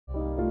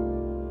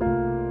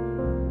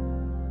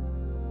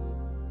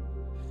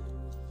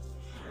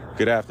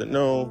Good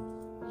afternoon,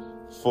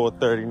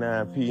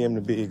 4:39 p.m.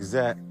 to be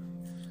exact.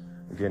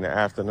 Getting an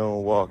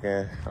afternoon walk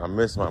in. I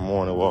missed my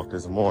morning walk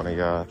this morning,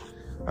 y'all.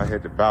 I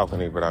hit the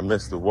balcony, but I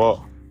missed the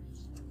walk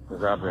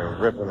because I've been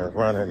ripping and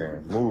running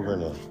and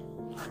moving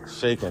and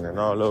shaking and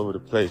all over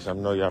the place. I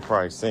know y'all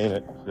probably seen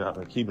it. Y'all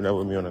been keeping up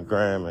with me on the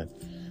gram and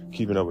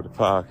keeping up with the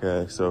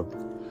podcast. So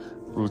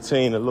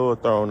routine a little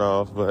thrown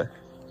off, but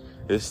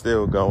it's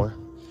still going.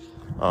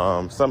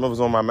 Something was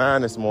on my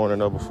mind this morning,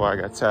 though, before I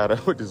got tied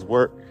up with this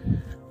work.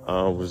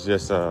 Was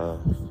just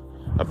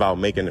about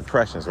making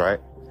impressions,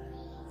 right?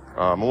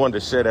 I wanted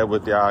to share that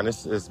with y'all, and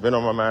it's been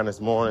on my mind this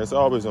morning. It's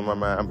always on my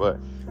mind, but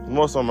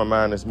most on my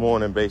mind this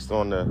morning based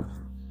on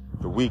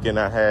the weekend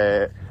I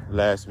had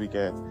last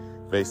weekend,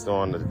 based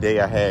on the day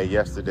I had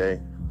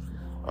yesterday,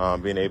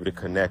 being able to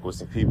connect with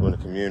some people in the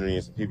community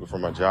and some people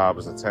from my job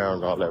as a town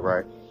and all that,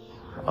 right?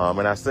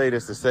 And I say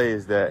this to say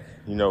is that,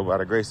 by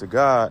the grace of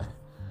God,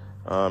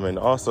 and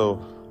also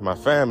my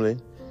family,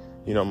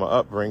 my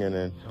upbringing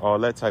and all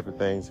that type of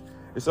things,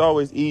 it's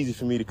always easy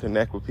for me to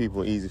connect with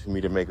people, easy for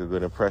me to make a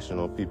good impression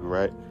on people,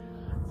 right?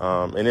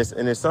 And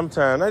it's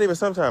sometimes, not even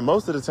sometimes,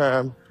 most of the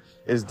time,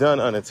 it's done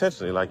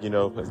unintentionally.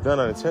 It's done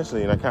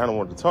unintentionally, and I kind of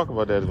wanted to talk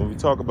about that. When we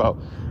talk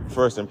about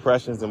first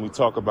impressions and we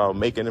talk about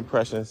making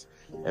impressions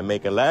and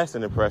making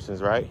lasting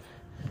impressions, right?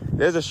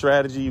 There's a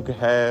strategy you can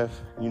have.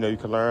 You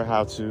can learn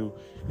how to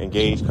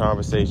engage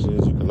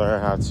conversations. You can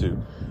learn how to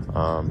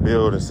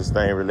build and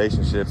sustain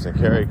relationships and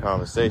carry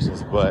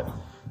conversations. But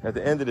at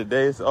the end of the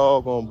day, it's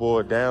all going to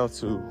boil down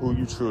to who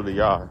you truly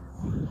are.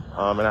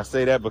 And I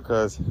say that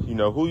because,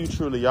 who you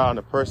truly are and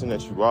the person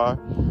that you are,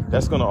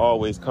 that's going to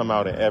always come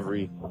out in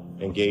every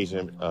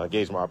engagement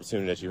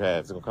opportunity that you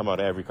have. It's going to come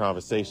out in every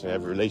conversation,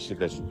 every relationship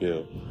that you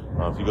build.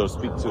 If you go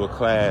speak to a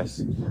class,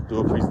 do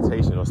a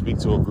presentation, or speak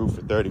to a group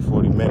for 30,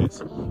 40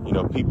 minutes,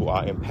 people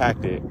are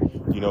impacted,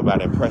 by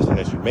the impression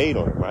that you made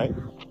on them, right?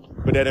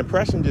 But that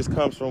impression just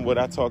comes from what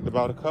I talked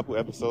about a couple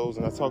episodes,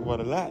 and I talk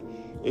about a lot.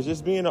 It's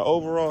just being an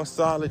overall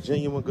solid,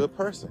 genuine, good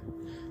person.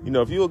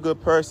 If you're a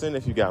good person,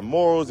 if you got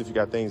morals, if you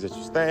got things that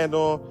you stand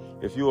on,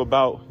 if you're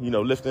about,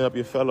 lifting up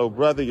your fellow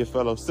brother, your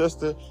fellow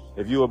sister,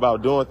 if you're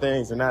about doing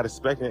things and not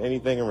expecting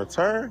anything in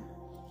return,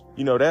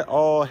 that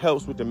all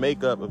helps with the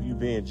makeup of you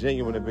being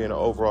genuine and being an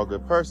overall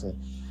good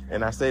person.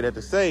 And I say that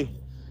to say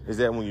is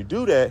that when you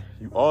do that,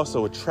 you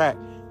also attract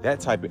that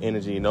type of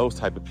energy and those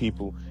type of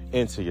people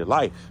into your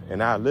life.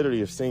 And I literally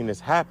have seen this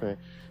happen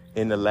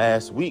in the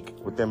last week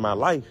within my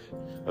life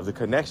of the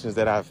connections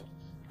that I've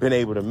been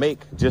able to make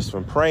just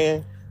from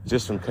praying,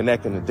 just from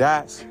connecting the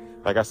dots.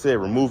 Like I said,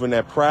 removing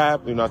that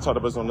pride. I talked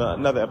about this on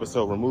another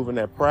episode, removing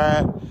that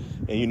pride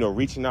and,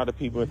 reaching out to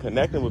people and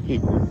connecting with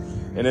people.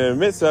 And in the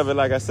midst of it,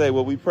 like I say,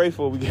 what we pray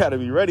for, we got to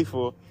be ready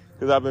for,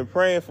 because I've been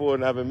praying for it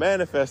and I've been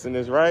manifesting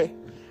this, right?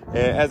 And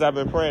as I've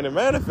been praying and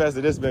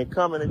manifesting, it's been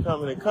coming and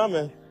coming and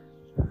coming.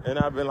 And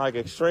I've been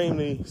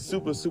extremely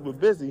super, super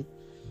busy.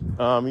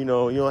 You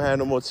don't have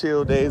no more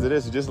chill days of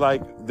this. Just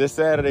like this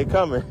Saturday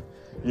coming,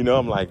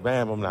 I'm like,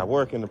 bam, I'm not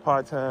working the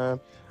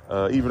part-time.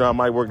 Even though I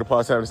might work the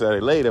part-time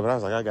Saturday later, but I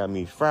was like, I got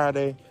me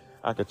Friday.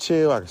 I could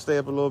chill. I could stay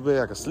up a little bit.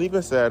 I could sleep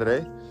in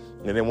Saturday.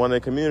 And then one of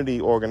the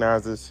community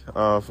organizers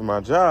for my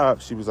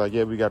job, she was like,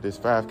 yeah, we got this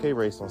 5K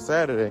race on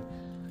Saturday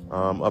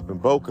up in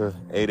Boca,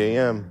 8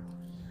 a.m.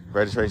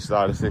 Registration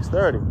started at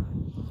 6:30.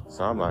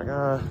 So I'm like,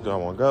 do I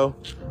want to go?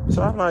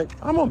 So I'm like,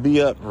 I'm going to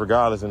be up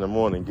regardless in the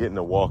morning, getting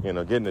a walk in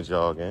or getting a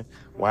jog in.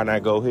 Why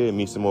not go ahead and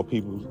meet some more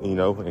people,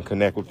 and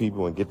connect with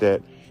people and get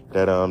that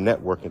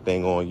networking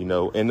thing on,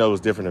 in those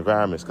different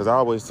environments. Because I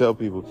always tell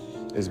people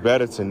it's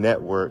better to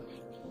network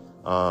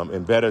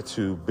and better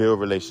to build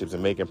relationships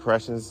and make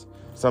impressions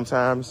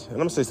sometimes, and I'm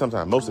going to say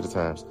sometimes, most of the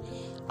times,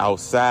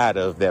 outside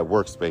of that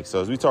workspace.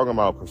 So as we're talking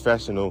about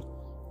professional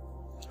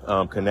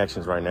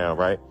connections right now,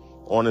 right?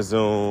 On a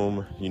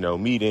Zoom,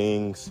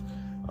 meetings,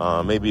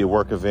 maybe a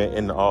work event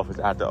in the office,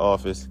 at the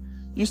office,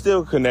 you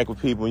still connect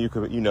with people and you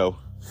can,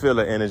 feel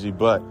the energy,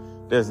 but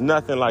there's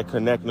nothing like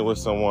connecting with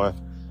someone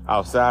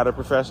outside of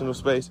professional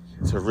space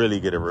to really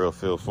get a real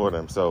feel for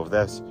them. So if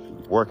that's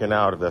working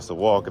out, if that's a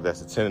walk, if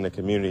that's attending a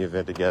community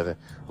event together,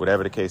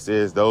 whatever the case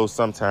is, those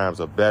sometimes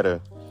are better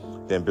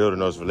than building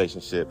those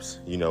relationships,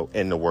 in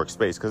the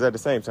workspace. Because at the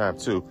same time,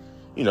 too,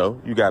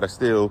 you got to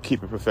still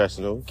keep it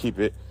professional, keep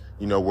it,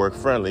 work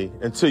friendly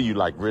until you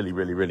really,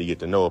 really, really get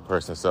to know a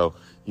person. So,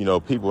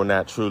 people are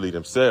not truly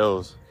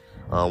themselves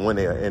when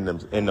they are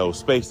in those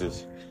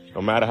spaces,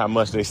 no matter how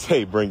much they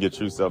say, bring your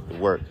true self to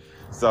work.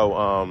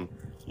 So,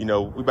 we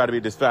about to be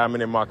at this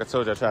 5-minute mark. I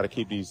told you I try to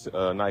keep these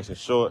nice and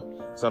short.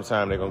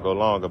 Sometimes they're going to go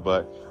longer.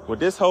 But with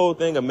this whole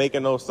thing of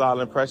making those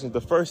solid impressions,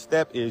 the first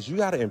step is you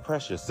got to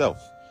impress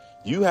yourself.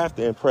 You have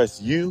to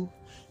impress you.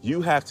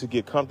 You have to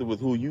get comfortable with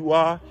who you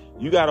are.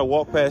 You got to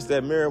walk past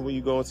that mirror when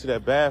you go into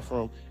that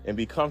bathroom and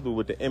be comfortable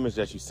with the image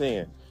that you're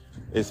seeing.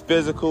 It's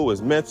physical,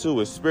 it's mental,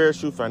 it's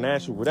spiritual,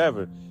 financial,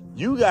 whatever.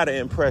 You got to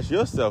impress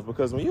yourself,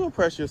 because when you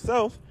impress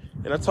yourself,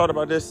 and I talked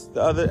about this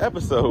the other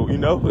episode,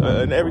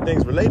 and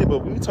everything's related, but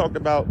we talked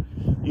about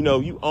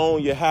you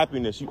own your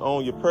happiness, you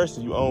own your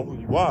person, you own who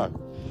you are.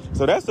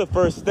 So that's the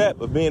first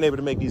step of being able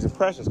to make these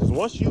impressions. Because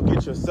once you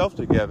get yourself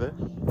together,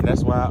 and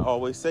that's why I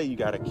always say you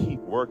got to keep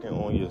working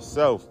on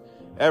yourself.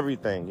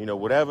 Everything,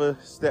 whatever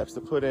steps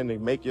to put in to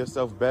make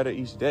yourself better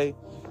each day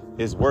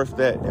is worth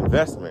that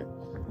investment.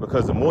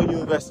 Because the more you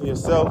invest in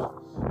yourself,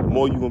 the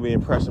more you're going to be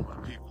impressing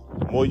people.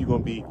 The more you're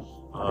going to be,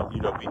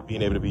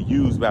 being able to be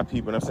used by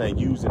people. And I'm saying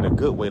used in a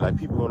good way. Like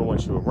people are going to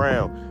want you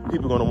around.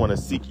 People are going to want to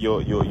seek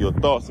your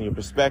thoughts and your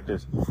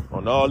perspectives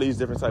on all these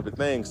different type of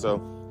things.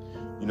 So,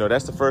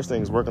 that's the first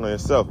thing, is working on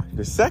yourself.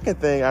 The second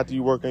thing after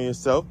you work on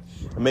yourself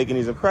and making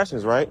these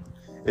impressions, right,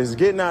 is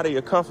getting out of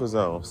your comfort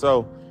zone.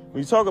 So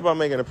when you talk about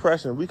making an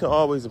impression, we can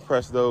always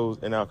impress those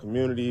in our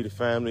community, the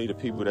family, the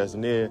people that's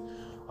near,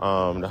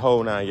 the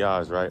whole 9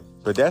 yards, right?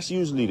 But that's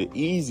usually the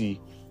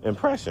easy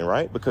impression,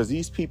 right? Because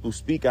these people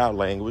speak our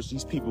language.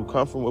 These people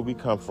come from where we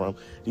come from.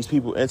 These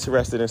people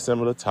interested in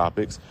similar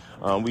topics.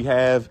 We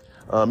have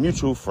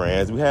mutual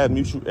friends. We have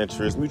mutual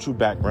interests, mutual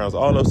backgrounds,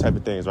 all those type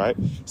of things, right?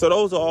 So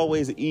those are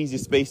always the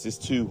easiest spaces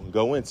to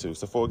go into.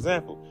 So for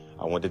example,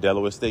 I went to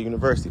Delaware State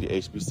University, the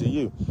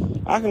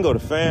HBCU. I can go to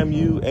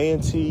FAMU,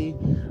 A&T,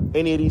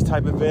 any of these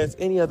type of events,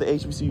 any other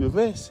HBCU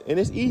events. And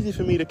it's easy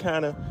for me to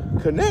kind of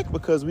connect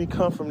because we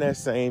come from that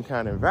same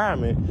kind of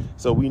environment.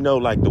 So we know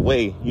like the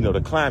way,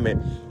 the climate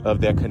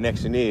of their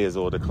connection is,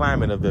 or the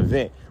climate of the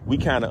event, we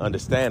kind of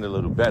understand a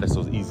little better. So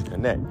it's easy to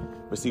connect.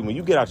 But see, when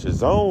you get out your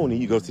zone and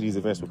you go to these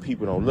events where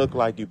people don't look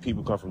like you,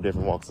 people come from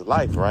different walks of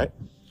life, right?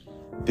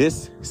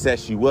 This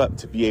sets you up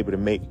to be able to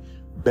make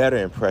better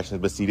impressions.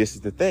 But see, this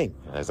is the thing,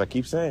 as I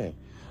keep saying,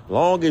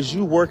 long as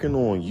you working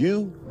on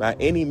you by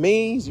any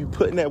means, you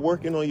putting that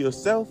work in on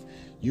yourself,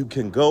 you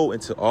can go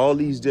into all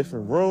these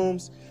different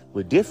rooms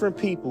with different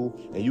people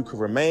and you can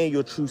remain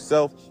your true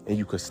self and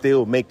you can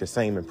still make the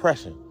same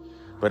impression.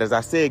 But as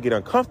I said, get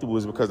uncomfortable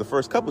is because the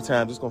first couple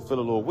times it's going to feel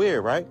a little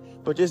weird, right?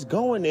 But just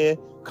go in there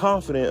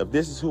confident of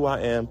this is who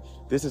I am.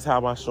 This is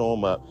how I show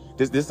them up.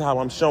 This is how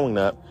I'm showing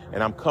up.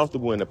 And I'm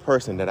comfortable in the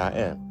person that I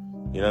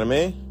am. You know what I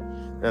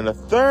mean? And the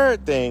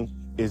third thing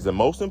is the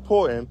most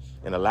important.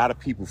 And a lot of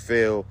people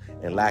fail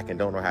and lack and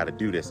don't know how to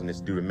do this. And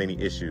it's due to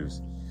many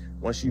issues.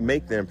 Once you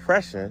make the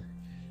impression,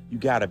 you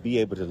got to be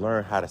able to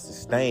learn how to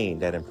sustain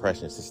that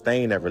impression,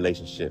 sustain that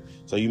relationship.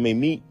 So you may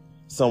meet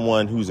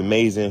someone who's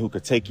amazing, who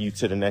could take you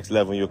to the next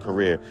level in your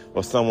career,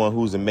 or someone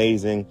who's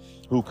amazing,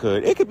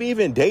 it could be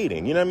even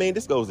dating. You know what I mean?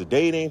 This goes to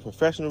dating,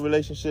 professional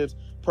relationships,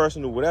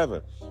 personal,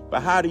 whatever.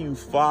 But how do you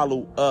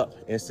follow up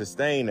and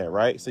sustain that,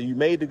 right? So you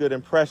made the good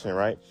impression,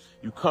 right?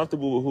 You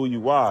comfortable with who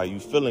you are. You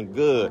feeling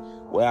good.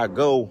 Where I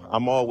go,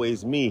 I'm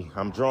always me.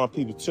 I'm drawing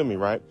people to me,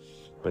 right?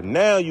 But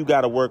now you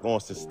got to work on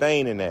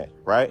sustaining that,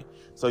 right?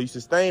 So you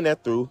sustain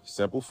that through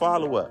simple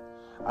follow-up.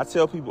 I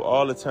tell people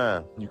all the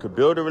time, you could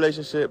build a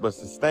relationship, but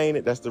sustain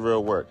it, that's the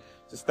real work.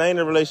 Sustain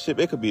a relationship,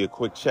 it could be a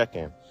quick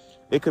check-in.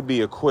 It could be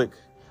a quick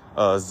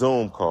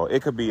Zoom call.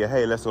 It could be a,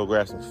 hey, let's go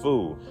grab some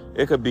food.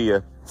 It could be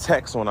a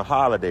text on a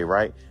holiday,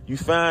 right? You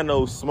find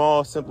those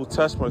small, simple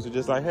touch points of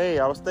just like, hey,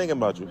 I was thinking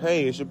about you.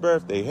 Hey, it's your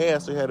birthday. Hey, I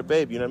still had a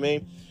baby, you know what I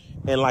mean?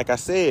 And like I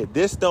said,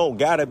 this don't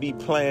gotta be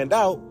planned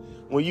out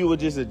when you were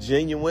just a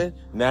genuine,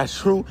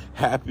 natural,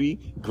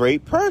 happy,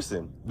 great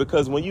person.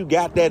 Because when you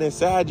got that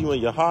inside you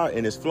in your heart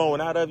and it's flowing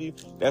out of you,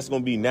 that's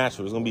going to be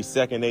natural. It's going to be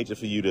second nature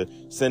for you to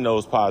send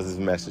those positive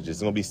messages.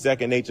 It's going to be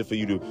second nature for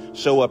you to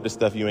show up to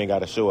stuff you ain't got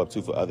to show up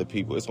to for other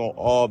people. It's going to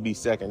all be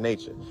second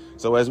nature.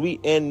 So as we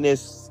end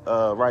this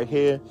right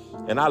here,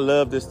 and I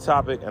love this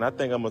topic, and I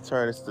think I'm going to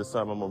turn this to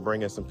something. I'm going to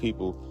bring in some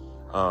people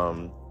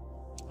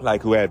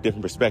who have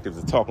different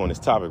perspectives to talk on this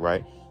topic,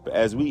 right? But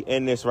as we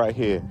end this right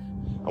here,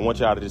 I want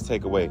y'all to just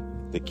take away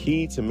the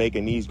key to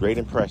making these great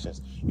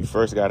impressions. You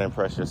first got to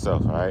impress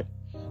yourself, all right?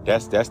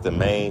 That's the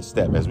main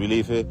step. As we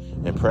leave here,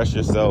 impress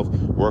yourself,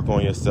 work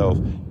on yourself,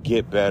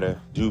 get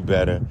better, do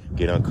better,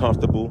 get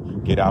uncomfortable,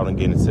 get out and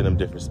get into them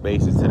different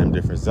spaces, to them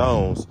different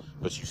zones,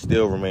 but you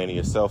still remaining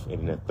yourself.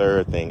 And the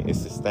third thing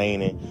is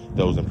sustaining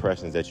those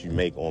impressions that you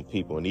make on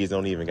people. And these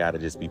don't even got to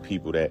just be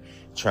people that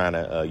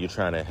you're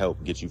trying to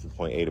help get you from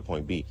point A to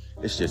point B.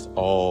 It's just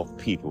all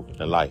people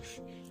in life.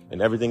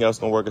 And everything else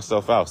gonna work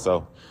itself out.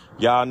 So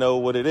y'all know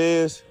what it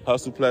is.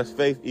 Hustle plus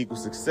faith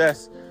equals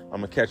success.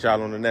 I'm gonna catch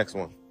y'all on the next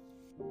one.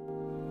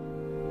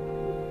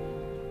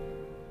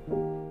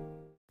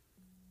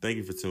 Thank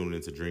you for tuning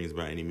into Dreams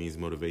by Any Means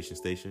Motivation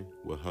Station,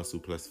 where hustle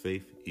plus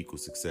faith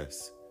equals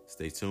success.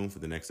 Stay tuned for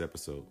the next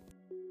episode.